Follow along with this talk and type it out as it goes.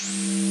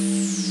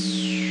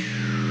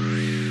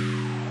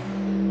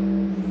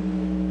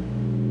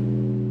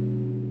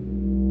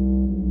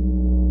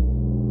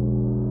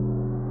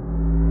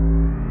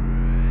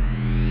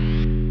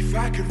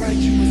write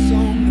you a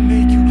song to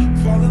make you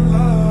fall in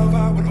love,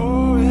 I would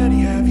already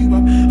have you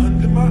up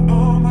under my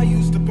arm. I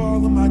used up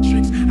all of my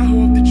tricks. I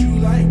hope that you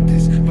like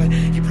this, but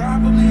you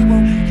probably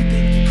won't. You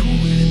think you're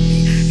cooler than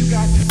me. You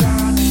got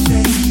designer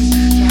shades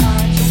to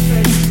hide your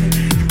face, and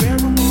you wear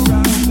them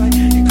around like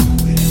you're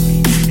cooler than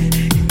me. And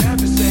you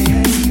never say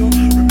hey or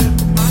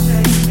remember my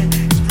name, and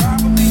it's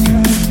probably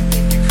 'cause you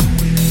think you're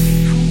cooler than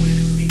me, cooler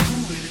than me,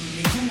 cooler than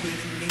me, cooler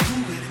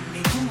than me,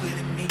 cooler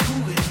than me,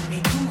 cooler than me,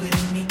 cooler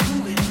than me,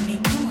 cooler than me, cooler than me,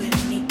 cooler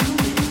than me,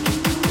 cooler than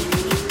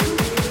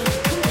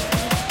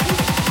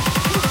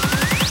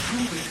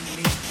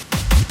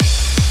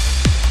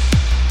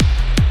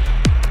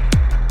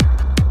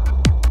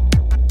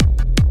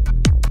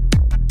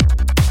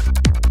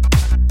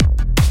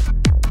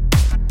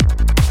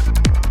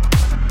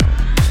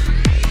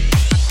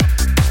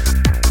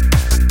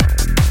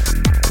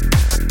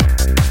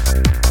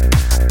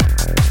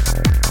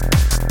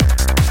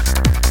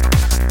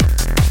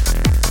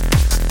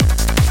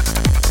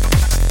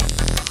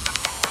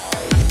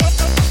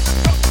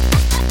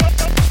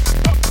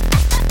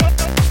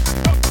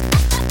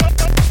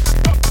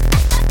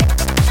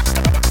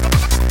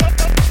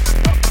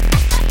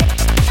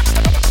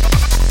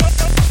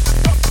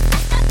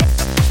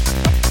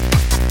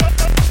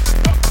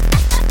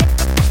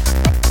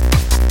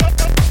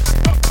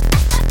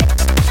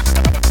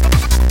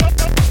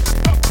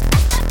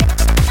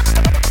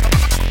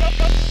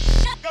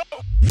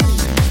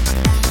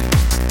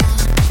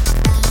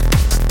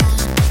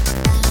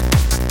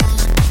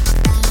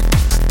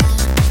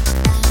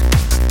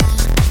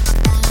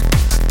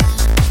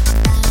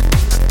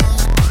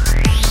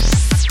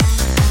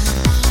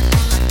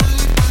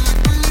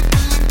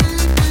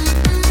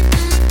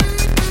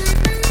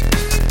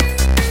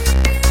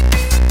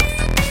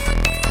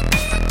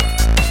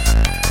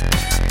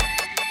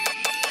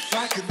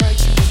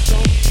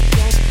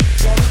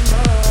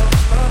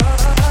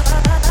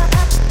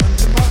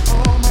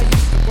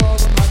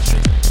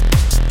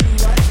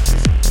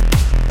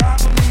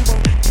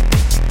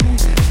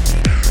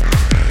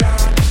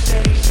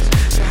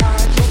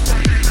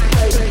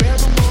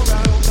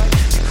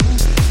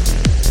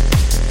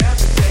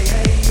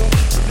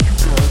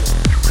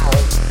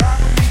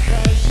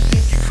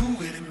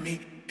me.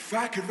 If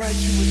I could write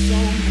you a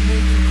song to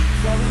make you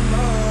fall in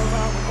love, I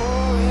would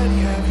already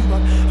have you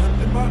up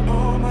under my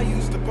arm. I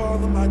used up all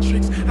of my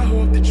tricks. I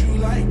hope that you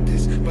like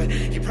this, but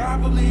you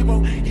probably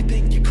won't. You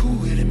think you're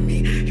cooler than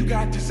me. You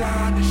got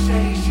designer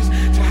shades just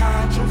to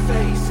hide your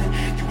face,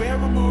 and you wear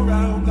them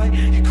around like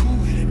you're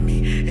cooler than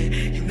me. And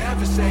you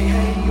never say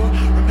hey or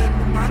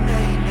remember my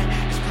name, and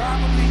it's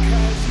probably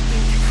 'cause you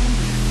think you're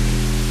cooler than me.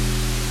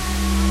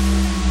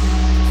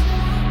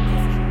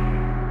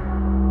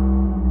 If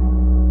I could write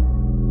you a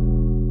song to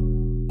make you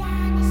fall in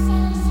love,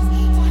 I would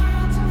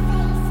already have you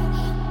up under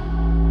my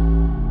arm. I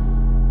used up all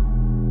of my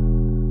tricks. I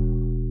hope that you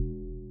like this,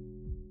 but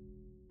you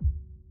probably won't.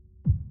 You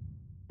think you're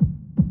cooler than me.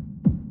 You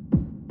got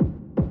designer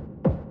shades just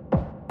to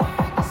hide your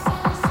face, and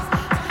you wear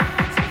them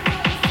around like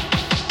you're cooler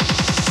than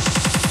me. And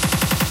you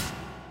never say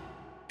hey or remember my name, and it's probably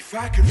 'cause you think you're cool. If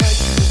I could write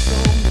you a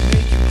song to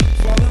make you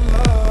fall in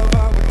love, I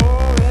would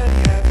already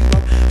have you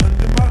up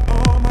under my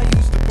arm. I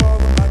used up all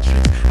of my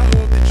tricks. I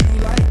hope that you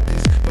like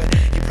it, but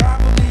you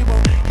probably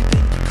won't. You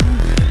think you're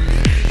cooler than me.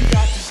 You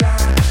got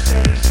designer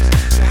shades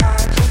to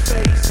hide your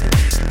face, and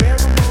you wear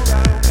them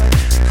around like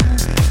you're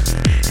cooler than me.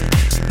 And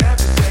you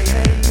never say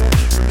hey or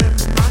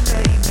remember my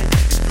name, and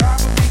it's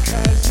probably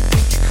 'cause you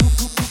think you're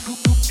cooler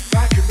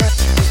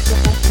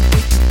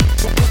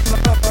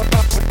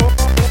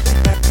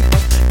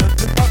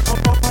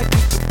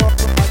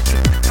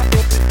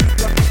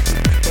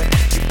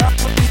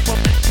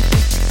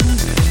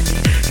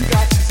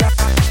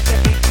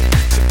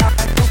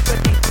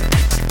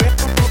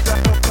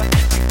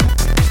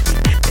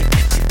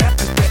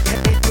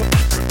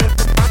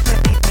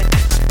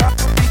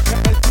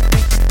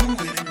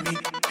than me.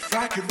 If I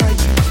could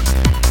write you